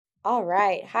All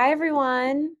right. Hi,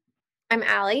 everyone. I'm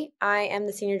Allie. I am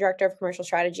the Senior Director of Commercial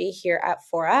Strategy here at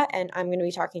Fora, and I'm going to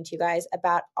be talking to you guys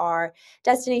about our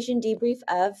destination debrief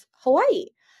of Hawaii.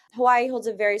 Hawaii holds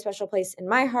a very special place in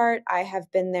my heart. I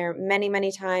have been there many,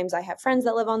 many times. I have friends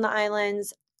that live on the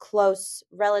islands, close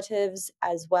relatives,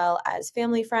 as well as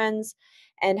family friends,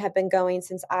 and have been going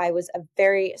since I was a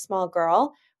very small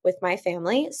girl with my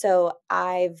family. So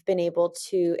I've been able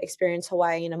to experience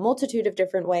Hawaii in a multitude of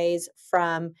different ways,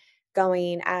 from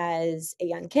going as a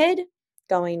young kid,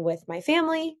 going with my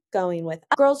family, going with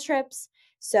girls' trips.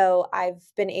 So I've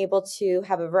been able to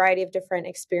have a variety of different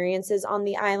experiences on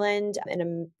the island in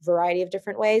a variety of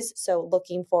different ways. So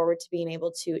looking forward to being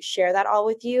able to share that all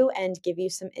with you and give you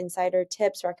some insider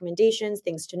tips, recommendations,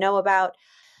 things to know about.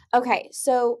 Okay,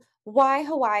 so why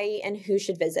Hawaii and who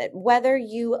should visit? Whether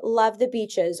you love the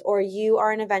beaches or you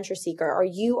are an adventure seeker or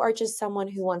you are just someone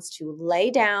who wants to lay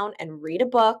down and read a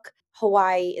book,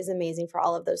 Hawaii is amazing for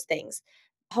all of those things.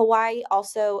 Hawaii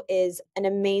also is an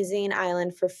amazing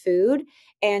island for food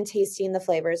and tasting the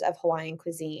flavors of Hawaiian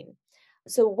cuisine.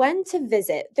 So, when to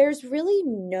visit? There's really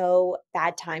no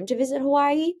bad time to visit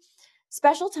Hawaii.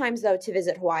 Special times, though, to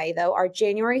visit Hawaii, though, are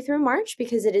January through March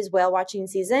because it is whale watching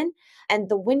season, and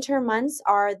the winter months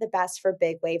are the best for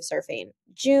big wave surfing.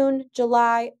 June,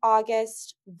 July,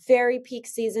 August, very peak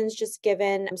seasons, just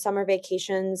given summer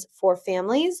vacations for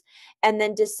families. And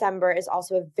then December is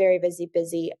also a very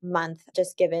busy month,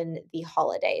 just given the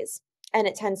holidays, and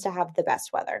it tends to have the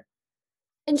best weather.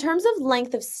 In terms of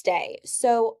length of stay,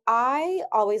 so I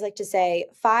always like to say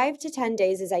 5 to 10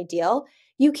 days is ideal.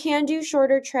 You can do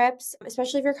shorter trips,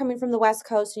 especially if you're coming from the West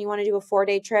Coast and you want to do a 4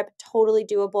 day trip, totally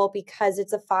doable because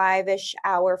it's a 5-ish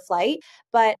hour flight.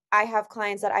 But I have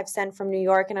clients that I've sent from New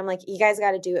York and I'm like, you guys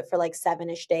got to do it for like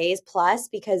 7-ish days plus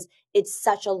because it's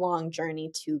such a long journey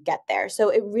to get there. So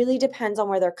it really depends on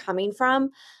where they're coming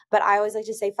from. But I always like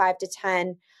to say 5 to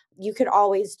 10. You could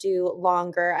always do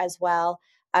longer as well,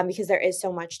 because there is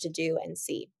so much to do and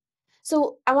see.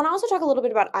 So I want to also talk a little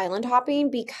bit about island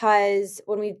hopping because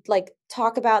when we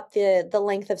talk about the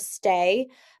length of stay,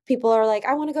 people are like,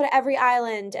 I want to go to every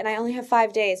island and I only have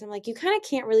 5 days. I'm like, you kind of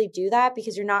can't really do that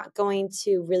because you're not going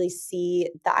to really see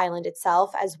the island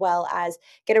itself as well as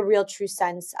get a real true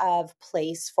sense of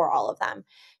place for all of them.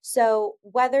 So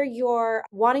whether you're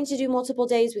wanting to do multiple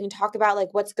days, we can talk about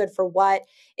like what's good for what.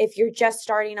 If you're just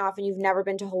starting off and you've never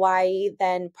been to Hawaii,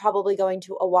 then probably going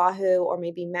to Oahu or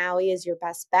maybe Maui is your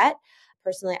best bet.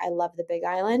 Personally, I love the Big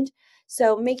Island.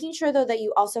 So making sure though that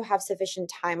you also have sufficient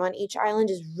time on each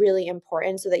island is really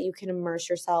important so that you can immerse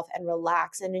yourself and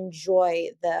relax and enjoy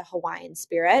the Hawaiian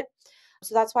spirit.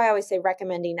 So that's why I always say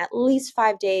recommending at least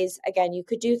 5 days. Again, you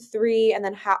could do 3 and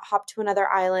then hop to another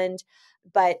island.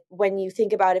 But when you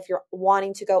think about if you're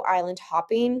wanting to go island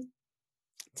hopping,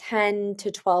 10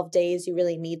 to 12 days, you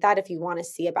really need that if you want to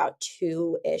see about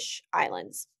 2-ish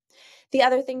islands. The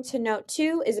other thing to note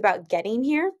too is about getting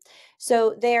here.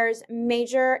 So there's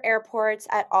major airports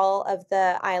at all of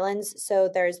the islands. So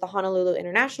there's the Honolulu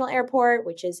International Airport,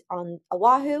 which is on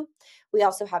Oahu. We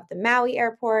also have the Maui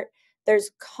Airport.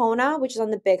 There's Kona, which is on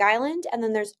the Big Island. And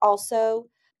then there's also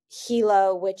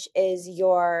Hilo, which is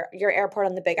your airport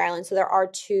on the Big Island. So there are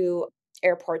 2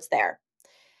 airports there.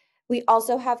 We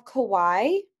also have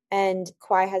Kauaʻi, and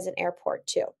Kauaʻi has an airport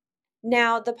too.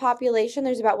 Now, the population,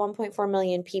 there's about 1.4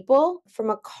 million people. From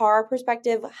a car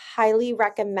perspective, highly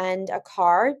recommend a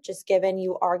car, just given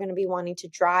you are going to be wanting to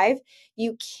drive.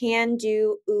 You can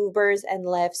do Ubers and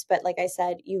Lyfts, but like I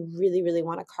said, you really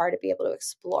want a car to be able to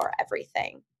explore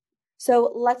everything.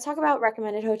 So let's talk about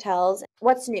recommended hotels.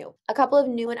 What's new? A couple of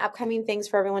new and upcoming things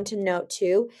for everyone to note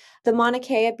too. The Mauna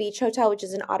Kea Beach Hotel, which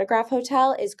is an autograph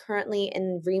hotel, is currently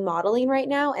in remodeling right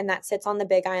now, and that sits on the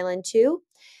Big Island too.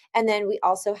 And then we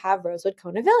also have Rosewood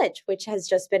Kona Village, which has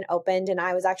just been opened. And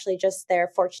I was actually just there,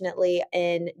 fortunately,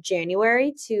 in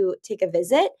January to take a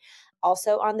visit,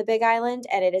 also on the Big Island.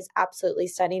 And it is absolutely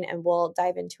stunning. And we'll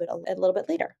dive into it a little bit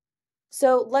later.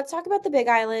 So let's talk about the Big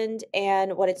Island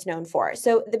and what it's known for.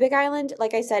 So the Big Island,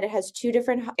 like I said, it has 2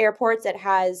 different airports. It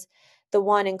has the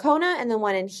one in Kona and the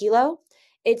one in Hilo.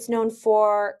 It's known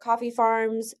for coffee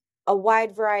farms, a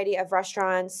wide variety of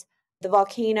restaurants, the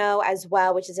volcano as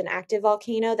well, which is an active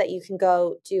volcano that you can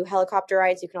go do helicopter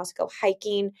rides. You can also go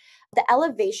hiking. The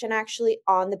elevation actually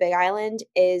on the Big Island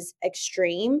is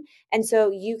extreme. And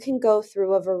so you can go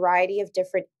through a variety of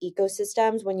different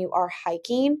ecosystems when you are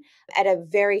hiking at a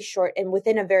very short and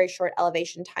within a very short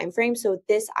elevation time frame. So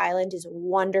this island is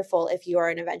wonderful if you are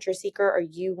an adventure seeker or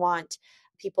you want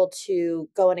people to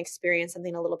go and experience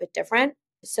something a little bit different.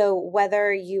 So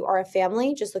whether you are a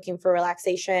family just looking for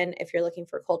relaxation, if you're looking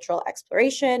for cultural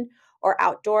exploration or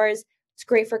outdoors, It's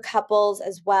great for couples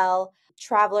as well.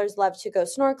 Travelers love to go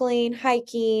snorkeling,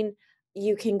 hiking.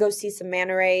 You can go see some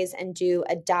manta rays and do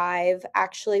a dive,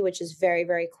 actually, which is very,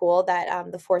 very cool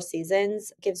that the Four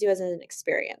Seasons gives you as an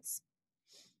experience.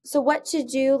 So what to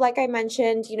do, like I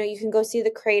mentioned, you can go see the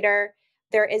crater.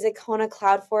 There is a Kona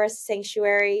cloud forest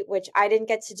sanctuary, which I didn't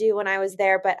get to do when I was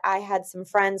there, but I had some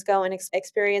friends go and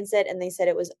experience it, and they said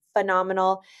it was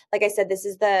phenomenal. Like I said, this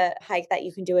is the hike that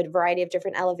you can do at a variety of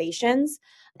different elevations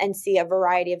and see a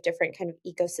variety of different kind of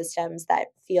ecosystems that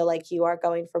feel like you are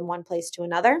going from one place to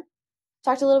another.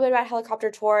 Talked a little bit about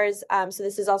helicopter tours. So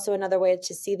this is also another way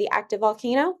to see the active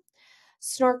volcano.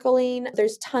 Snorkeling,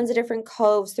 there's tons of different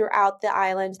coves throughout the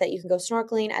island that you can go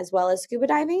snorkeling as well as scuba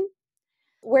diving.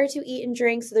 Where to eat and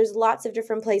drink, so there's lots of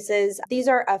different places. These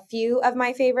are a few of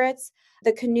my favorites.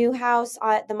 The canoe house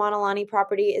at the Lani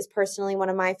property is personally one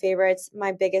of my favorites.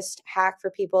 My biggest hack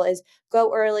for people is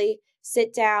go early,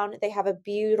 sit down. They have a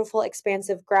beautiful,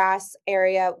 expansive grass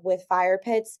area with fire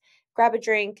pits. Grab a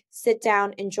drink, sit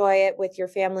down, enjoy it with your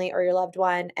family or your loved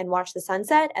one, and watch the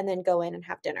sunset, and then go in and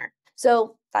have dinner.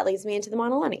 So that leads me into the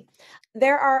Lani.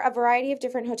 There are a variety of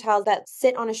different hotels that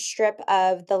sit on a strip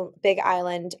of the Big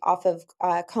Island off of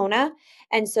Kona.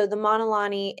 And so the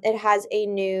Lani, it has a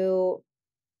new,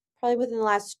 probably within the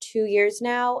last 2 years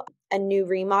now, a new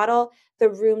remodel. The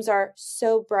rooms are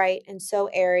so bright and so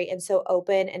airy and so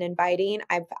open and inviting.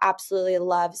 I absolutely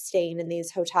love staying in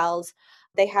these hotels.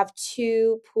 They have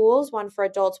 2 pools, one for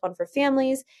adults, one for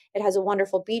families. It has a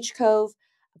wonderful beach cove.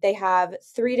 They have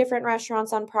 3 different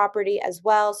restaurants on property as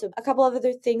well. So a couple of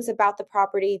other things about the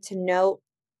property to note.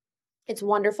 It's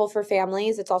wonderful for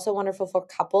families. It's also wonderful for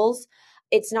couples.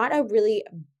 It's not a really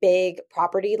big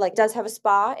property. Like, it does have a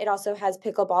spa. It also has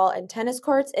pickleball and tennis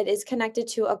courts. It is connected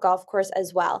to a golf course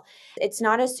as well. It's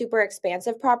not a super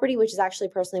expansive property, which is actually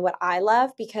personally what I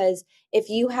love, because if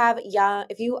you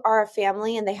are a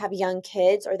family and they have young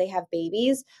kids or they have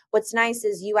babies, what's nice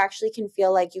is you actually can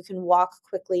feel like you can walk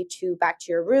quickly back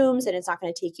to your rooms, and it's not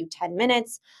going to take you 10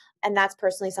 minutes. And that's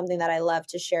personally something that I love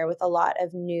to share with a lot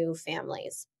of new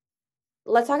families.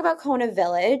 Let's talk about Kona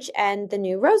Village and the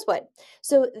new Rosewood.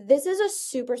 So this is a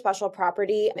super special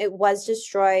property. It was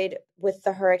destroyed with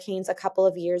the hurricanes a couple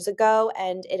of years ago,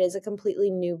 and it is a completely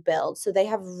new build. So they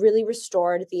have really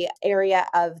restored the area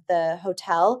of the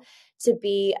hotel to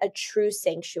be a true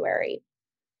sanctuary.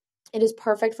 It is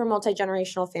perfect for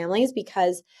multi-generational families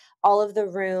because all of the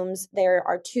rooms, there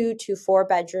are 2 to 4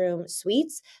 bedroom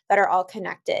suites that are all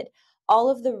connected. All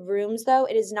of the rooms, though,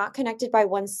 it is not connected by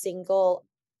one single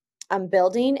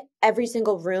building. Every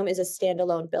single room is a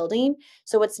standalone building.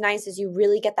 So what's nice is you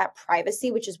really get that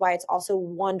privacy, which is why it's also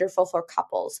wonderful for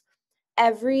couples.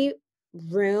 Every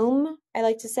room, I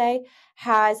like to say,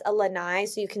 has a lanai.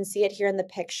 So you can see it here in the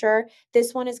picture.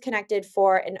 This one is connected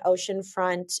for an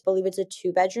oceanfront, I believe it's a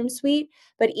 2-bedroom suite,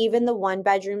 but even the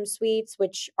 1-bedroom suites,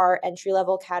 which are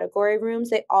entry-level category rooms,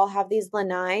 they all have these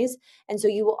lanais. And so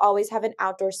you will always have an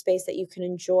outdoor space that you can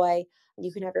enjoy.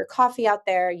 You can have your coffee out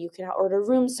there. You can order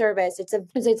room service. It's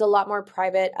a lot more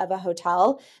private of a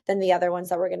hotel than the other ones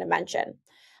that we're going to mention.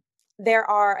 There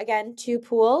are, again, 2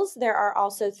 pools. There are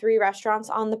also 3 restaurants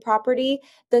on the property.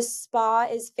 The spa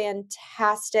is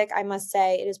fantastic, I must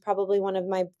say. It is probably one of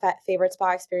my favorite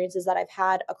spa experiences that I've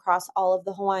had across all of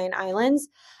the Hawaiian Islands.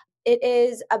 It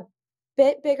is a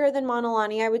bit bigger than Mauna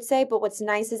Lani, I would say, but what's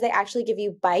nice is they actually give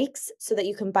you bikes so that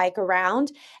you can bike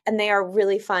around, and they are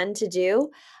really fun to do.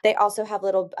 They also have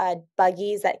little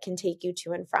buggies that can take you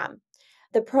to and from.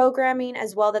 The programming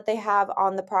as well that they have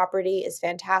on the property is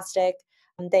fantastic.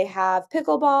 They have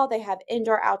pickleball, they have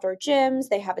indoor-outdoor gyms,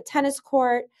 they have a tennis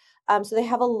court. So they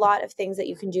have a lot of things that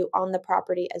you can do on the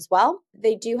property as well.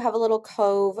 They do have a little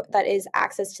cove that is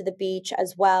access to the beach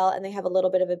as well, and they have a little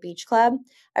bit of a beach club.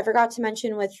 I forgot to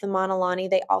mention with the Mauna Lani,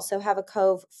 they also have a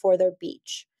cove for their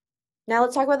beach. Now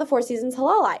let's talk about the Four Seasons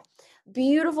Hawaiʻi.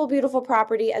 Beautiful, beautiful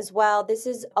property as well. This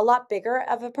is a lot bigger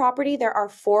of a property. There are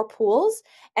 4 pools,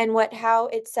 and how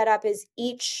it's set up is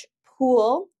each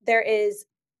pool,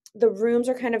 the rooms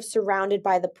are kind of surrounded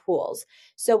by the pools.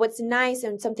 So what's nice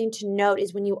and something to note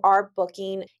is when you are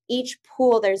booking each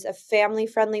pool, there's a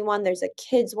family-friendly one, there's a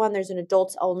kids one, there's an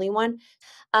adults-only one.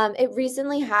 It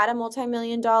recently had a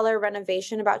multi-million-dollar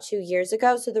renovation about 2 years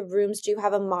ago, so the rooms do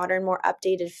have a modern, more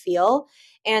updated feel.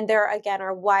 And there, again,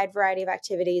 are a wide variety of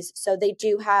activities. So they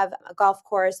do have a golf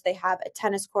course, they have a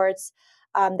tennis courts,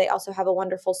 they also have a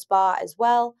wonderful spa as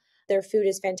well. Their food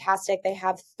is fantastic. They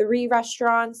have 3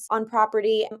 restaurants on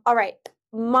property. All right,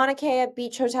 Mauna Kea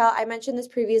Beach Hotel, I mentioned this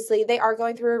previously. They are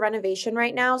going through a renovation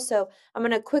right now, so I'm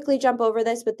going to quickly jump over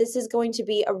this, but this is going to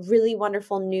be a really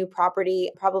wonderful new property,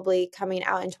 probably coming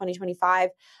out in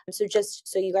 2025. So just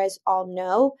so you guys all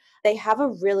know, they have a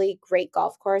really great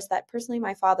golf course that personally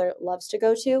my father loves to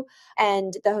go to.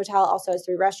 And the hotel also has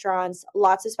 3 restaurants,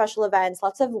 lots of special events,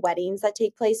 lots of weddings that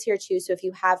take place here too. So if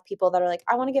you have people that are like,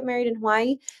 I want to get married in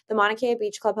Hawaii, the Mauna Kea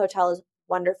Beach Club Hotel is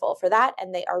wonderful for that,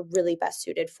 and they are really best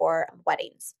suited for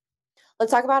weddings.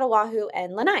 Let's talk about Oahu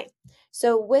and Lanai.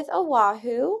 So with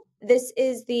Oahu, this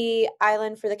is the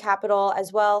island for the capital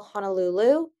as well,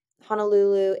 Honolulu.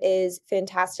 Honolulu is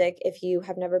fantastic if you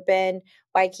have never been.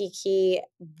 Waikiki,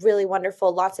 really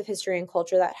wonderful, lots of history and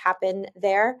culture that happen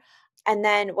there. And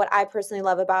then what I personally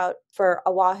love about for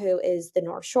Oahu is the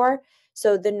North Shore.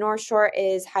 So the North Shore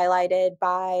is highlighted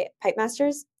by pipe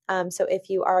masters. So if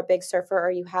you are a big surfer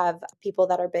or you have people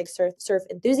that are big surf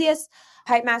enthusiasts,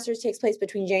 Pipe Masters takes place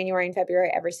between January and February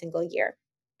every single year.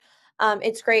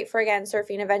 It's great for, again,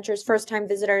 surfing adventures, first-time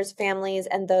visitors, families,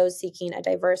 and those seeking a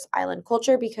diverse island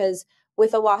culture, because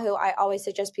with Oahu, I always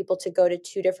suggest people to go to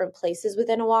 2 different places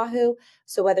within Oahu.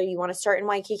 So whether you want to start in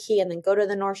Waikiki and then go to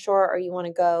the North Shore, or you want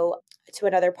to go to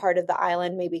another part of the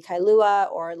island, maybe Kailua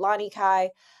or Lani Kai,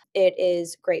 it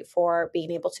is great for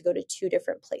being able to go to 2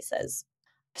 different places.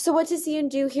 So what to see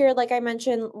and do here, like I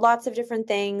mentioned, lots of different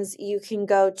things. You can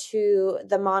go to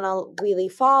the Mauna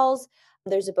Falls.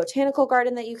 There's a botanical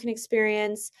garden that you can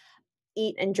experience,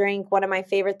 eat and drink. One of my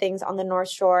favorite things on the North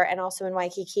Shore and also in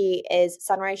Waikiki is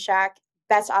Sunrise Shack.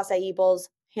 Best acai bowls,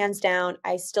 hands down.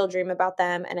 I still dream about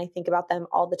them and I think about them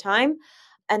all the time.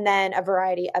 And then a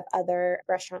variety of other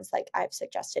restaurants like I've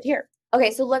suggested here.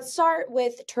 Okay, so let's start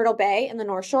with Turtle Bay in the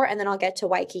North Shore, and then I'll get to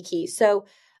Waikiki. So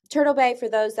Turtle Bay, for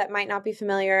those that might not be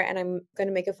familiar, and I'm going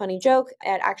to make a funny joke,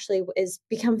 it actually is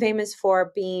become famous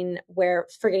for being where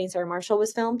Forgetting Sarah Marshall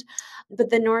was filmed.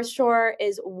 But the North Shore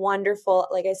is wonderful,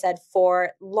 like I said,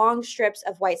 for long strips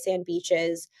of white sand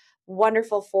beaches,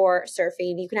 wonderful for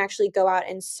surfing. You can actually go out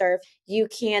and surf.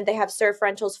 They have surf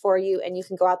rentals for you, and you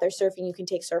can go out there surfing. You can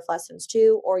take surf lessons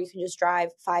too, or you can just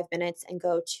drive 5 minutes and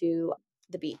go to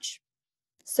the beach.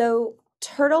 So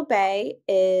Turtle Bay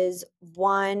is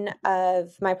one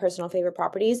of my personal favorite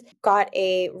properties. Got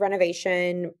a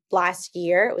renovation last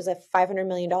year. It was a $500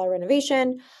 million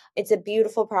renovation. It's a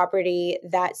beautiful property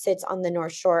that sits on the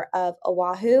North Shore of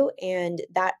Oahu, and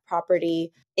that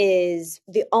property is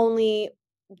the only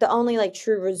like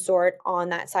true resort on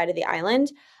that side of the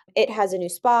island. It has a new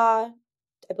spa,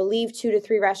 I believe 2 to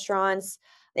 3 restaurants.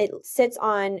 It sits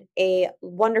on a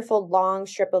wonderful long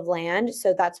strip of land.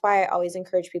 So that's why I always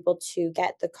encourage people to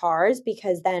get the cars,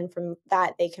 because then from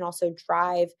that, they can also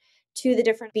drive to the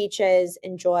different beaches,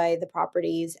 enjoy the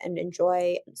properties, and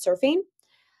enjoy surfing.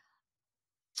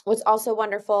 What's also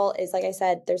wonderful is, like I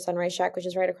said, their Sunrise Shack, which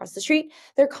is right across the street.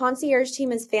 Their concierge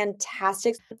team is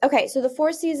fantastic. Okay, so the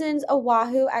Four Seasons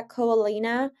Oahu at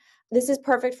Olina. This is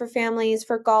perfect for families,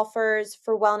 for golfers,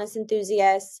 for wellness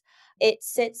enthusiasts. It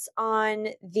sits on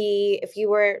if you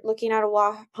were looking at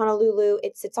Honolulu,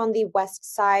 it sits on the west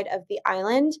side of the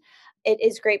island. It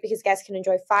is great because guests can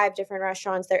enjoy 5 different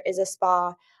restaurants. There is a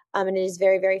spa, and it is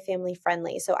very, very family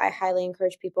friendly. So I highly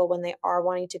encourage people, when they are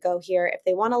wanting to go here, if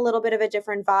they want a little bit of a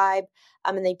different vibe,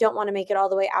 and they don't want to make it all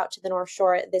the way out to the North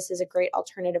Shore, this is a great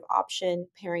alternative option,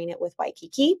 pairing it with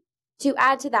Waikiki. To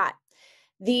add to that,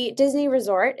 the Disney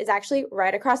Resort is actually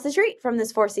right across the street from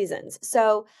this Four Seasons.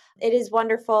 So it is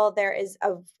wonderful.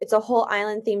 It's a whole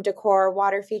island themed decor,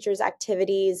 water features,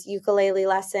 activities, ukulele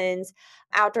lessons,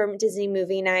 outdoor Disney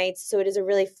movie nights. So it is a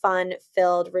really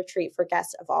fun-filled retreat for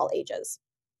guests of all ages.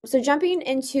 So jumping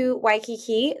into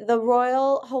Waikiki, the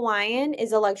Royal Hawaiian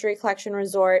is a luxury collection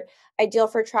resort, ideal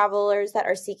for travelers that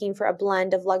are seeking for a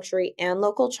blend of luxury and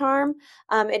local charm.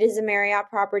 It is a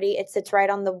Marriott property. It sits right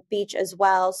on the beach as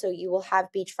well, so you will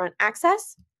have beachfront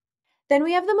access. Then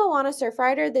we have the Moana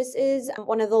Surfrider. This is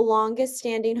one of the longest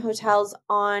standing hotels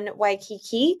on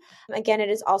Waikiki. Again, it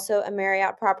is also a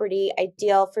Marriott property,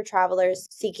 ideal for travelers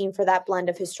seeking for that blend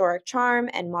of historic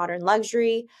charm and modern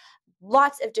luxury.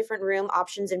 Lots of different room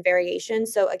options and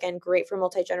variations. So again, great for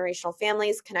multi-generational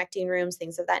families, connecting rooms,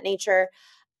 things of that nature.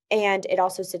 And it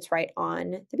also sits right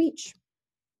on the beach.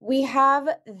 We have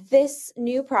this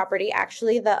new property,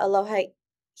 actually, the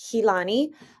Alohilani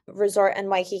Resort and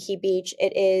Waikiki Beach.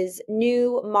 It is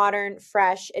new, modern,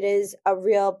 fresh. It is a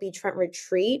real beachfront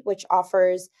retreat, which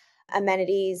offers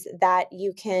amenities that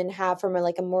you can have from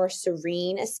a more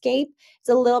serene escape. It's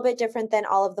a little bit different than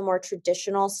all of the more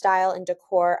traditional style and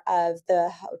decor of the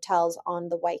hotels on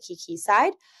the Waikiki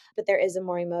side, but there is a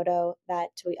Morimoto that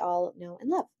we all know and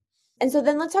love. And so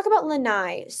then let's talk about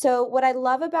Lanai. So what I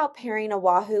love about pairing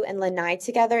Oahu and Lanai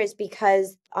together is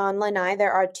because on Lanai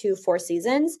there are 2 Four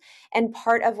Seasons, and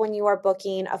part of when you are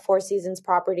booking a Four Seasons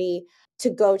property to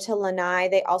go to Lanai,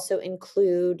 they also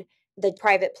include the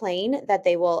private plane that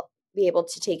they will be able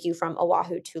to take you from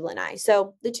Oahu to Lanai.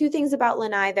 So the 2 things about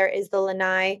Lanai, there is the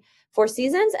Lanai Four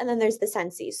Seasons, and then there's the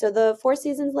Sensei. So the Four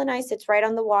Seasons Lanai sits right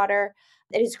on the water.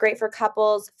 It is great for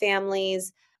couples,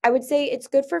 families. I would say it's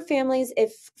good for families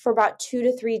if for about 2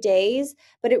 to 3 days,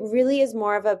 but it really is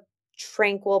more of a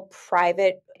tranquil,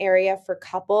 private area for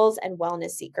couples and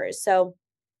wellness seekers. So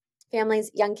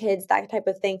families, young kids, that type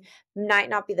of thing might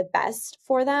not be the best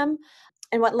for them.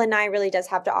 And what Lanai really does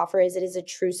have to offer is it is a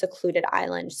true secluded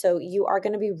island. So you are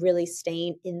going to be really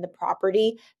staying in the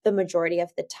property the majority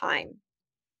of the time.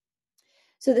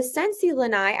 So the Sensei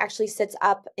Lanai actually sits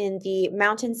up in the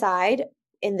mountainside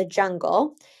in the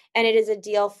jungle, and it is a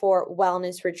deal for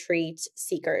wellness retreat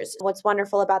seekers. What's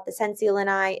wonderful about the Sensei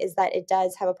Lanai is that it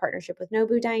does have a partnership with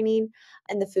Nobu Dining,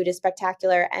 and the food is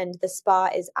spectacular, and the spa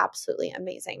is absolutely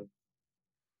amazing.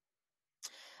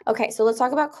 Okay, so let's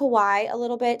talk about Kauaʻi a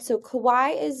little bit. So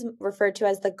Kauaʻi is referred to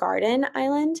as the Garden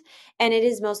Island, and it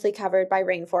is mostly covered by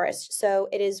rainforest. So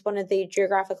it is one of the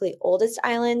geographically oldest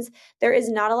islands. There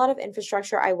is not a lot of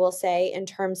infrastructure, I will say, in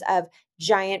terms of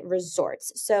giant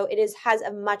resorts. So it has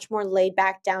a much more laid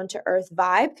back, down to earth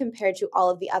vibe compared to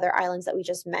all of the other islands that we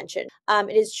just mentioned.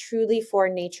 It is truly for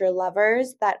nature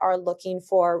lovers that are looking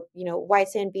for, white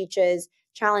sand beaches,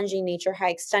 challenging nature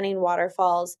hikes, stunning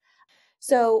waterfalls.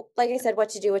 So, like I said, what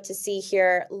to do, what to see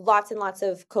here, lots and lots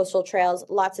of coastal trails,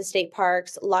 lots of state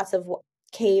parks, lots of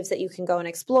caves that you can go and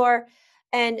explore.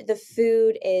 And the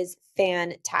food is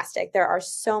fantastic. There are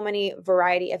so many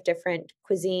variety of different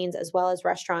cuisines as well as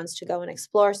restaurants to go and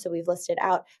explore. So we've listed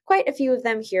out quite a few of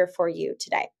them here for you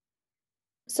today.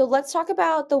 So let's talk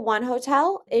about the One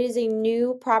Hotel. It is a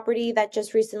new property that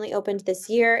just recently opened this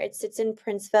year. It sits in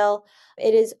Princeville.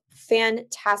 It is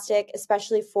fantastic,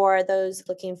 especially for those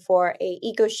looking for a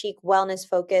eco-chic,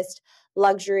 wellness-focused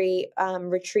luxury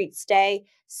retreat stay.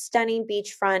 Stunning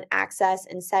beachfront access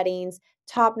and settings,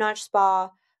 top-notch spa,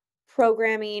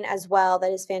 programming as well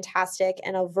that is fantastic,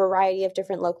 and a variety of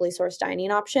different locally sourced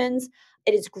dining options.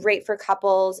 It is great for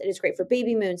couples. It is great for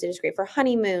baby moons. It is great for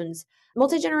honeymoons.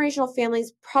 Multi-generational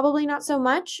families, probably not so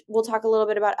much. We'll talk a little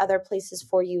bit about other places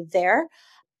for you there,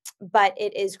 but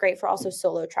it is great for also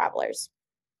solo travelers.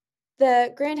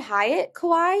 The Grand Hyatt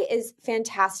Kauaʻi is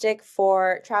fantastic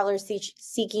for travelers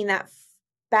seeking that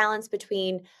balance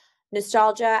between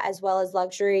nostalgia as well as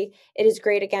luxury. It is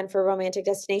great again for romantic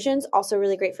destinations, also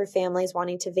really great for families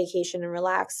wanting to vacation and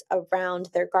relax around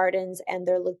their gardens and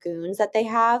their lagoons that they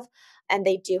have. And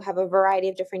they do have a variety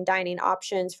of different dining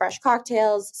options, fresh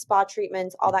cocktails, spa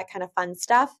treatments, all that kind of fun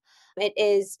stuff. It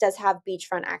does have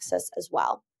beachfront access as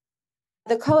well.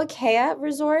 The Kauaʻi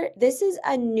Resort, this is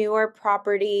a newer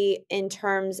property in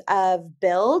terms of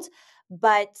build,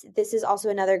 but this is also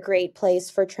another great place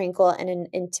for tranquil and an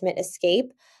intimate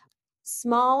escape.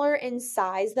 Smaller in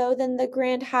size, though, than the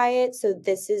Grand Hyatt. So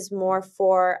this is more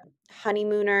for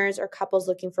honeymooners or couples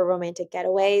looking for romantic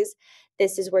getaways.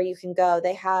 This is where you can go.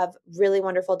 They have really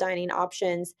wonderful dining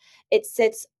options. It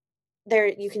sits there.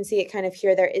 You can see it kind of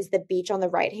here. There is the beach on the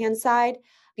right-hand side.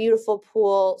 Beautiful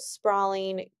pool,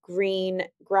 sprawling green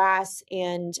grass,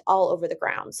 and all over the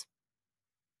grounds.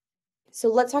 So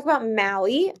let's talk about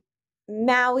Maui.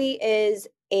 Maui is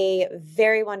a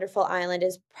very wonderful island.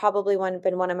 Is probably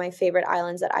been one of my favorite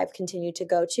islands that I've continued to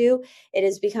go to. It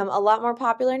has become a lot more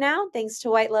popular now thanks to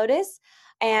White Lotus,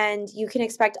 and you can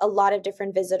expect a lot of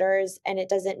different visitors, and it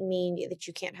doesn't mean that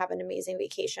you can't have an amazing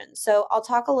vacation. So I'll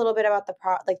talk a little bit about the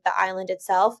island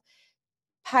itself.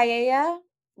 Paia,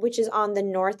 which is on the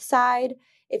north side.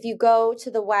 If you go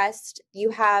to the west, you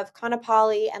have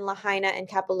Kaanapali and Lahaina and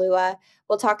Kapalua.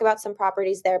 We'll talk about some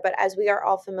properties there, but as we are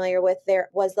all familiar with, there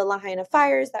was the Lahaina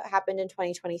fires that happened in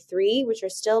 2023, which are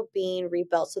still being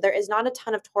rebuilt. So there is not a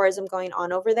ton of tourism going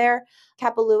on over there.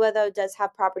 Kapalua, though, does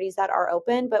have properties that are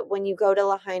open, but when you go to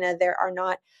Lahaina, there are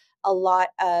not a lot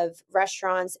of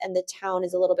restaurants, and the town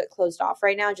is a little bit closed off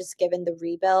right now, just given the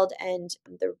rebuild and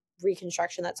the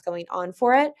reconstruction that's going on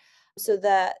for it. So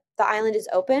the island is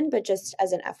open, but just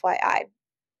as an FYI.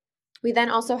 We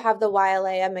then also have the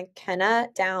Wailea McKenna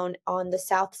down on the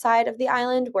south side of the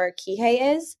island where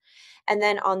Kihei is. And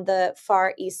then on the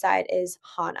far east side is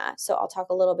Hana. So I'll talk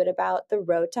a little bit about the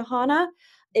road to Hana.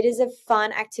 It is a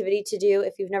fun activity to do.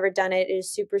 If you've never done it, it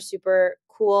is super, super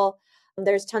cool.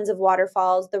 There's tons of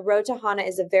waterfalls. The road to Hana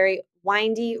is a very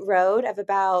windy road of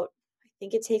about, I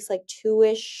think it takes like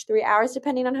 2-ish, 3 hours,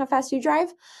 depending on how fast you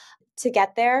drive to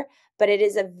get there. but it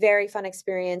is a very fun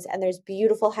experience and there's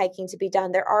beautiful hiking to be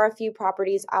done. There are a few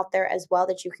properties out there as well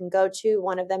that you can go to,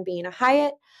 one of them being a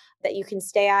Hyatt that you can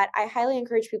stay at. I highly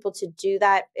encourage people to do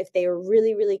that if they are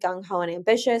really, really gung-ho and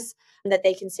ambitious, and that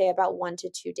they can stay about 1 to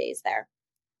 2 days there.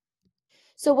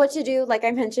 So what to do, like I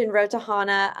mentioned, Road to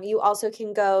Hana. You also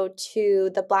can go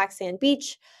to the Black Sand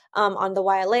Beach on the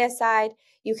Wailea side.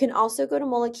 You can also go to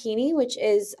Molokini, which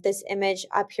is this image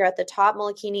up here at the top.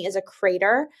 Molokini is a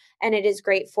crater, and it is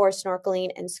great for snorkeling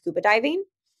and scuba diving.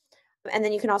 And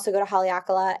then you can also go to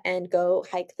Haleakala and go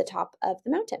hike the top of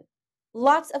the mountain.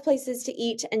 Lots of places to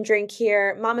eat and drink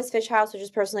here. Mama's Fish House, which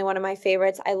is personally one of my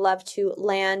favorites. I love to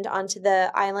land onto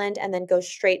the island and then go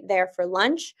straight there for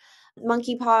lunch.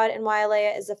 Monkey Pod in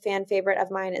Wailea is a fan favorite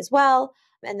of mine as well.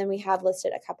 And then we have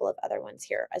listed a couple of other ones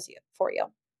here for you.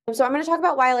 So I'm going to talk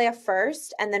about Wailea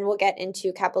first, and then we'll get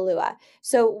into Kapalua.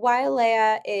 So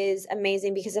Wailea is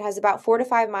amazing because it has about 4 to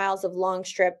 5 miles of long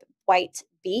strip white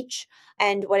beach.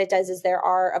 And what it does is there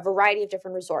are a variety of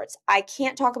different resorts. I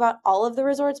can't talk about all of the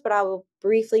resorts, but I will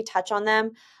briefly touch on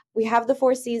them. We have the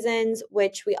Four Seasons,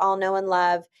 which we all know and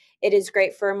love. It is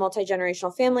great for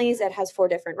multi-generational families. It has 4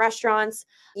 different restaurants.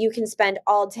 You can spend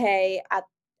all day at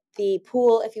the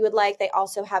pool if you would like. They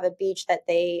also have a beach that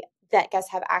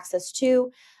guests have access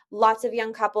to. Lots of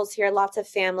young couples here, lots of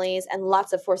families, and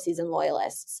lots of Four Seasons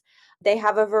loyalists. They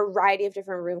have a variety of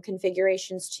different room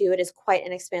configurations too. It is quite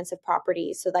an expansive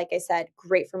property. So like I said,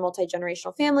 great for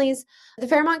multi-generational families. The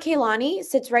Fairmont Lani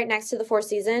sits right next to the Four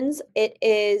Seasons. It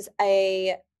is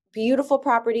a beautiful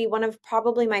property, one of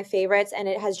probably my favorites, and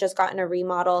it has just gotten a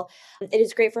remodel. It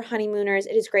is great for honeymooners.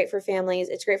 It is great for families.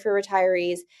 It's great for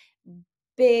retirees.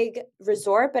 Big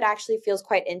resort, but actually feels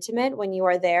quite intimate when you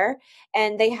are there.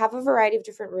 And they have a variety of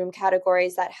different room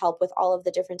categories that help with all of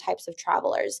the different types of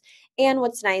travelers. And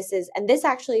what's nice is, and this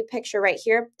actually picture right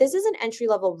here, this is an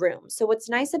entry-level room. So what's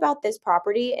nice about this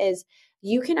property is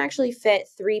you can actually fit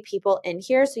 3 people in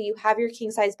here. So you have your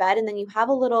king size bed, and then you have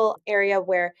a little area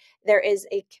where there is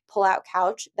a pull-out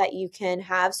couch that you can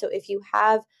have. So if you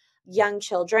have young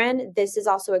children, this is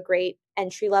also a great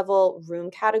entry-level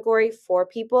room category for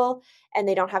people, and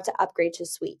they don't have to upgrade to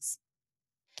suites.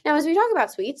 Now, as we talk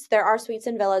about suites, there are suites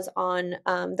and villas on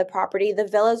the property. The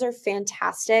villas are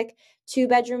fantastic,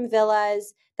 2-bedroom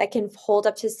villas that can hold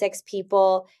up to 6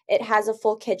 people. It has a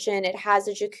full kitchen. It has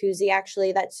a jacuzzi,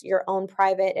 actually, that's your own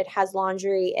private. It has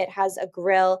laundry. It has a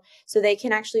grill. So they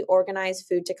can actually organize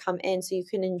food to come in so you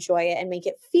can enjoy it and make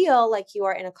it feel like you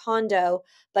are in a condo,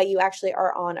 but you actually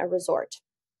are on a resort.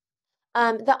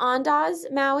 The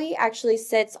Andaz Maui actually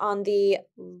sits on the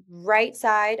right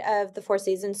side of the Four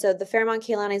Seasons. So the Fairmont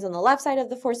Lani is on the left side of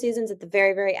the Four Seasons at the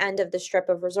very, very end of the strip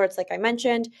of resorts, like I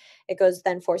mentioned. It goes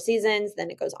then Four Seasons, then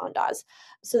it goes Andaz.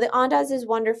 So the Andaz is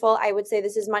wonderful. I would say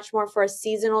this is much more for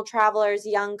seasonal travelers,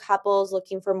 young couples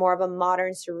looking for more of a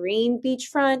modern, serene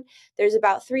beachfront. There's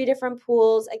about 3 different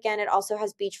pools. Again, it also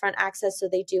has beachfront access, so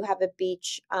they do have a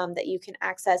beach that you can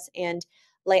access and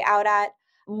lay out at.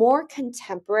 More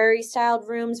contemporary styled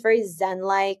rooms, very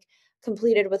zen-like,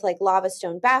 completed with like lava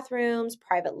stone bathrooms,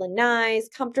 private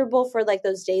lanais, comfortable for like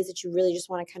those days that you really just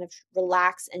want to kind of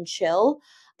relax and chill.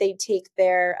 They take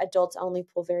their adults only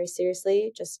pool very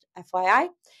seriously, just FYI.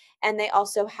 And they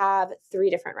also have 3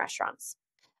 different restaurants.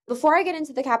 Before I get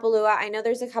into the Kapalua, I know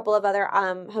there's a couple of other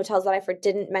hotels that I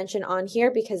didn't mention on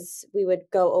here because we would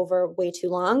go over way too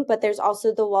long, but there's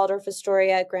also the Waldorf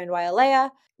Astoria Grand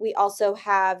Wailea. We also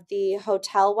have the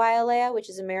Hotel Wailea,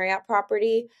 which is a Marriott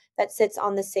property that sits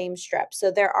on the same strip. So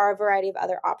there are a variety of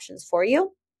other options for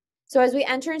you. So as we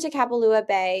enter into Kapalua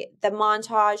Bay, the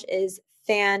Montage is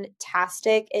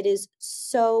fantastic. It is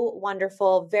so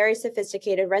wonderful, very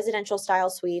sophisticated residential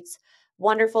style suites.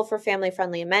 Wonderful for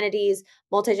family-friendly amenities,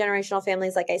 multi-generational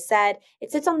families, like I said.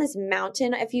 It sits on this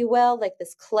mountain, if you will, like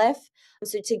this cliff.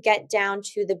 So to get down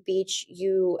to the beach,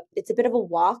 it's a bit of a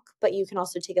walk, but you can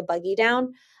also take a buggy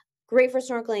down. Great for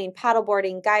snorkeling,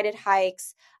 paddleboarding, guided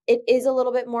hikes. It is a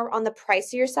little bit more on the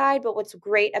pricier side, but what's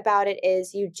great about it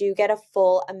is you do get a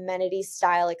full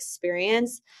amenity-style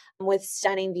experience with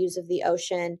stunning views of the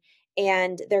ocean.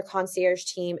 And their concierge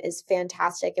team is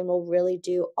fantastic and will really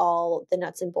do all the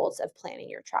nuts and bolts of planning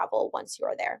your travel once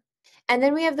you're there. And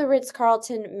then we have the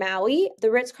Ritz-Carlton Maui. The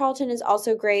Ritz-Carlton is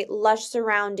also great, lush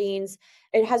surroundings.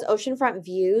 It has oceanfront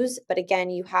views, but again,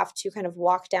 you have to kind of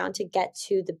walk down to get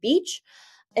to the beach.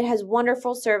 It has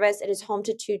wonderful service. It is home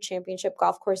to 2 championship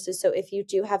golf courses. So if you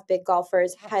do have big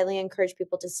golfers, highly encourage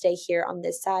people to stay here on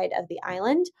this side of the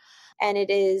island. And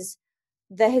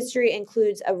the history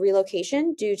includes a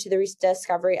relocation due to the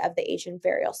rediscovery of the ancient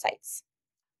burial sites.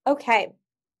 Okay.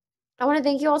 I want to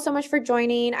thank you all so much for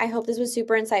joining. I hope this was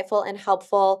super insightful and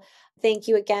helpful. Thank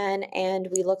you again, and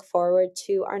we look forward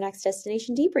to our next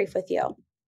destination debrief with you.